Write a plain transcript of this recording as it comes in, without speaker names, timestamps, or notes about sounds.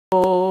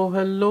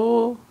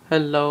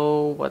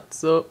Hello,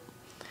 what's up?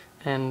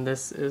 And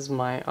this is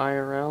my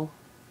IRL.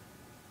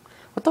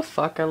 What the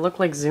fuck? I look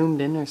like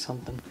zoomed in or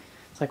something.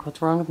 It's like, what's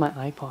wrong with my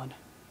iPod?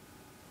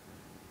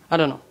 I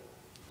don't know.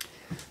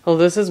 Well,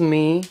 this is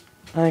me.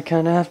 I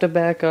kind of have to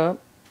back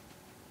up.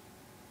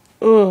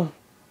 Ugh.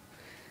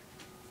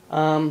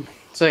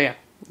 So yeah,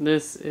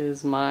 this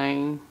is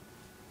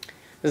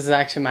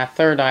actually my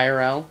third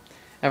IRL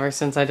ever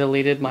since I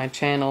deleted my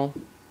channel.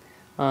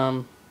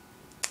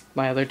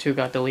 My other two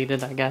got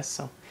deleted, I guess,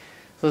 so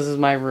this is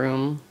my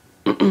room.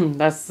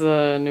 That's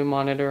the new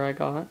monitor I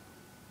got.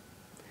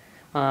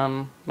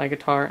 My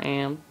guitar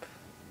amp.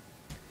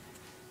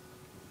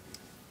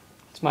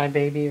 It's my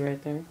baby right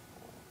there.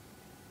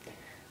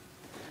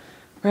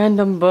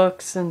 Random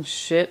books and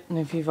shit, and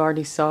if you've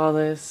already saw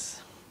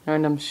this,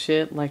 random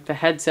shit, like the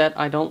headset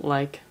I don't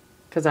like,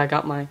 because I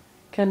got my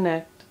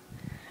Connect.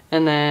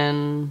 And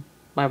then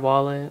my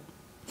wallet.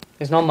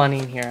 There's no money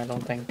in here, I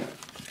don't think.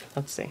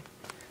 Let's see.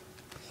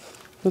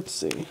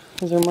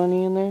 Is there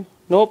money in there?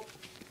 Nope.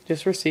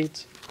 Just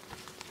receipts.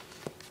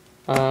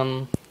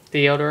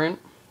 Deodorant.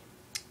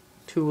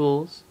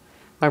 Tools.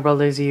 My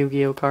brother's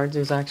Yu-Gi-Oh cards.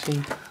 There's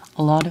actually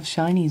a lot of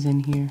shinies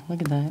in here.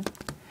 Look at that.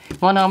 You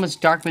wanna know how much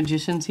Dark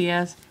Magicians he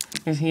has?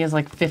 He has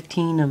like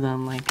 15 of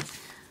them, like,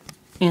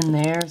 in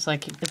there. It's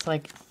like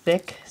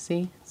thick,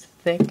 see? It's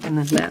thick, and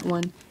then that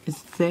one is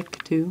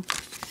thick too.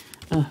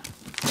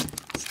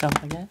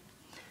 Stuff like that.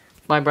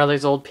 My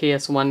brother's old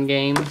PS1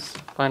 games.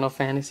 Final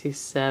Fantasy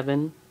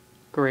VII.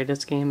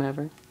 Greatest game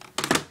ever.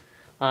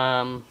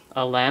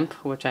 A lamp,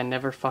 which I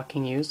never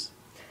fucking use.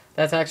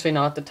 That's actually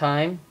not the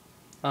time.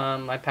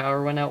 My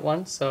power went out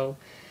once, so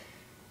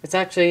it's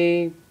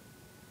actually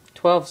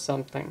 12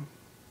 something.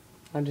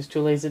 I'm just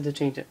too lazy to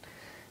change it.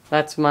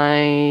 That's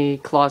my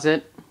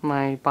closet,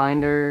 my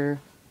binder,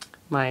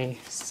 my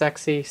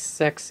sexy,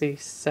 sexy,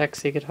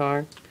 sexy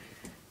guitar.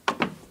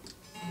 I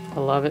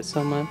love it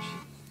so much.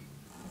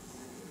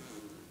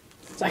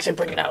 Let's actually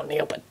bring it out in the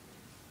open.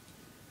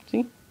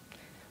 See?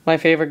 My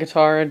favorite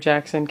guitar,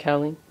 Jackson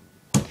Kelly.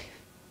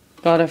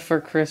 Got it for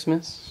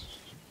Christmas.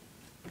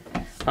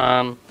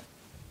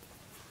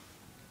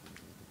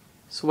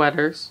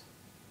 Sweaters.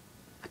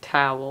 A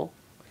towel.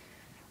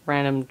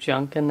 Random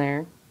junk in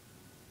there.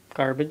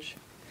 Garbage.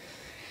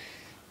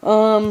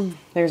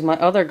 There's my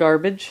other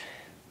garbage.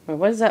 Wait,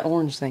 what is that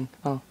orange thing?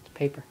 Oh, it's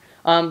paper.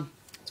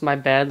 It's my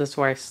bed. That's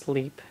where I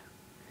sleep.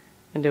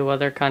 And do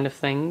other kind of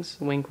things.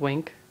 Wink,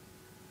 wink.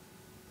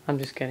 I'm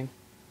just kidding.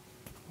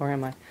 Where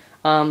am I?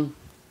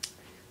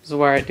 This is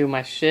where I do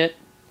my shit.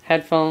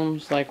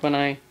 Headphones, like when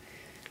I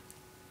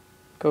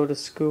go to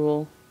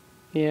school.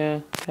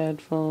 Yeah,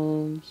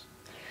 headphones.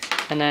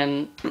 And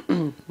then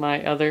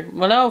my other,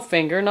 well, no,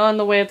 finger, not in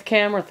the way of the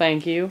camera,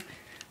 thank you.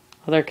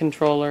 Other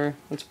controller,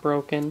 it's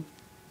broken,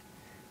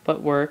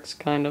 but works,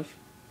 kind of.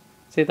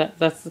 See,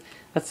 that's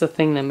the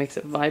thing that makes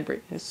it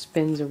vibrate. It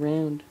spins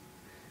around.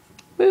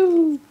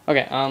 Woo!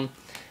 Okay,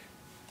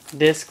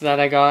 disc that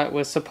I got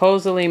was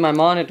supposedly my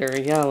monitor.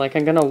 Yeah, like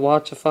I'm gonna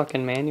watch a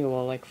fucking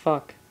manual, like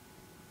fuck.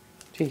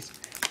 Jeez.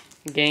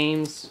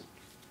 Games.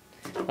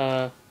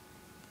 Whatever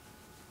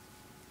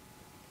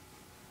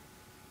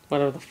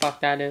the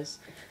fuck that is.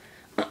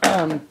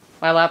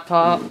 My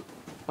laptop.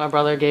 My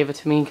brother gave it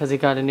to me because he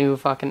got a new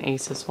fucking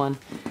Asus one.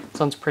 This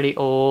one's pretty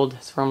old.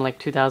 It's from like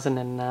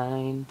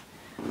 2009.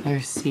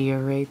 There's Sia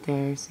right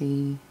there,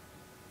 see?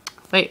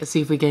 Wait, let's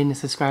see if we gain a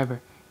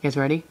subscriber. You guys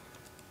ready?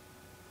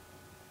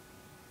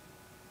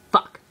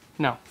 Fuck.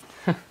 No.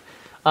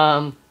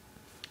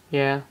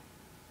 Yeah.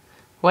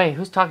 Wait,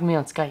 who's talking to me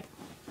on Skype?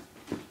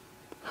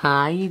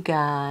 Hi, you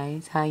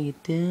guys. How you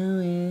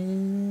doing?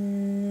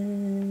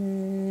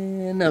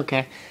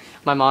 Okay.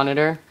 My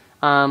monitor.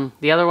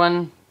 The other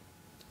one.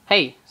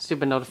 Hey,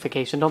 stupid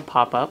notification. Don't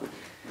pop up.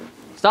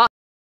 Stop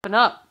popping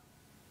up.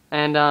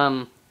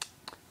 And,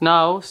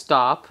 no,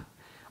 stop.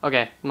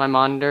 Okay, my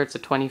monitor. It's a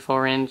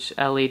 24-inch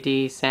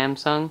LED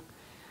Samsung.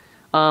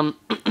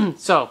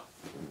 So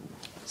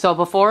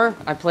before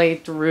I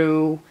played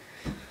through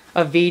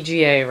a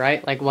VGA,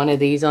 right? Like one of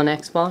these on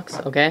Xbox,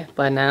 okay?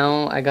 But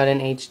now I got an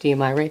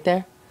HDMI right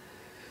there.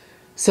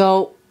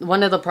 So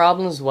one of the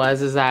problems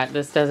is that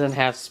this doesn't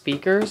have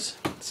speakers.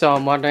 So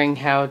I'm wondering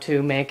how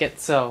to make it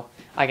so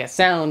I get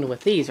sound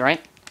with these, right?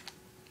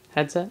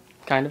 Headset,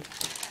 kind of.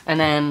 And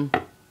then,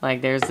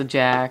 like, there's the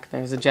jack.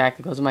 There's a jack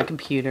that goes to my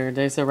computer.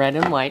 There's the red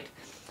and white.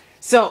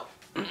 So,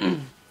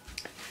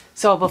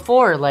 so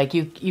before, like,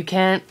 you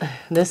can't,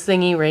 this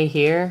thingy right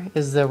here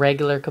is the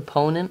regular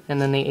component, and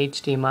then the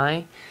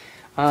HDMI.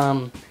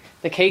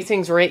 The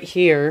casing's right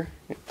here.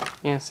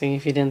 Yeah, see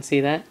if you didn't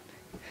see that.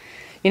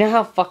 You know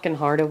how fucking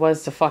hard it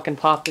was to fucking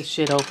pop this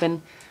shit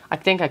open? I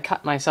think I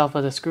cut myself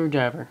with a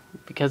screwdriver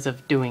because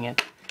of doing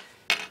it.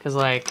 Because,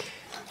 like,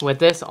 with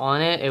this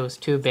on it, it was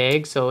too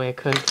big, so I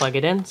couldn't plug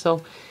it in.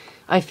 So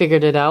I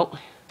figured it out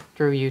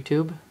through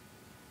YouTube.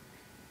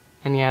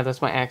 And yeah,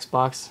 that's my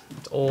Xbox.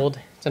 It's old.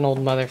 It's an old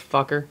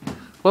motherfucker.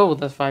 Whoa,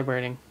 that's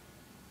vibrating.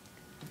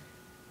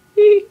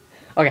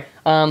 Okay,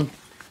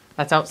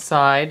 that's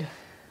outside.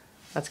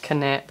 That's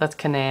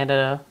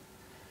Canada.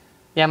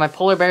 Yeah, my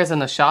polar bear's in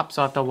the shop,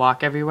 so I have to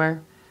walk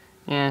everywhere.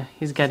 Yeah,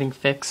 he's getting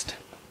fixed.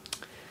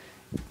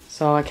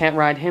 So I can't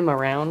ride him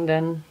around,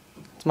 and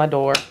it's my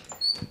door.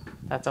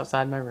 That's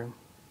outside my room.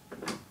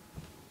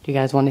 Do you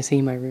guys want to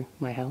see my room,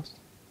 my house?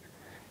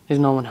 There's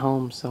no one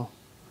home, so.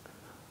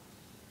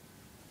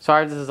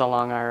 Sorry, this is a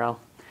long IRL.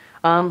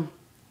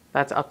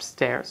 That's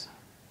upstairs.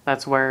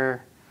 That's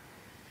where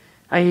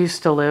I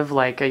used to live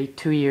like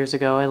 2 years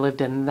ago. I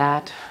lived in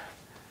that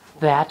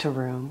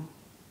room.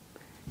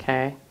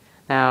 Okay.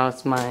 Now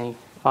it's my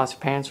foster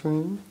parents'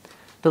 room,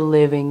 the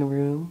living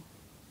room,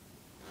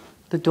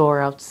 the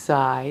door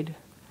outside,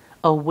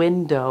 a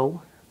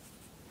window,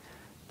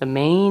 the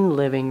main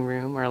living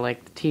room, or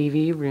like the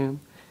TV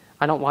room.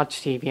 I don't watch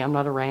TV. I'm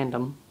not a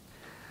random.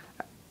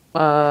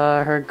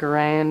 Her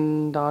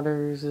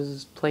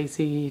granddaughter's play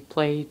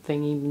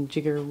thingy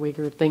jigger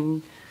wigger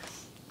thing.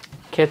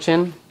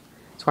 Kitchen.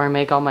 It's where I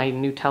make all my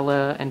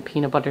Nutella and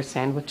peanut butter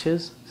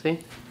sandwiches. See?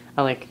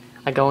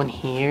 I go in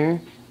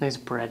here, there's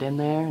bread in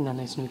there, and then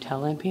there's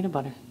Nutella and peanut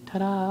butter.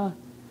 Ta-da!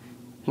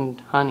 And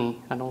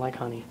honey. I don't like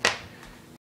honey.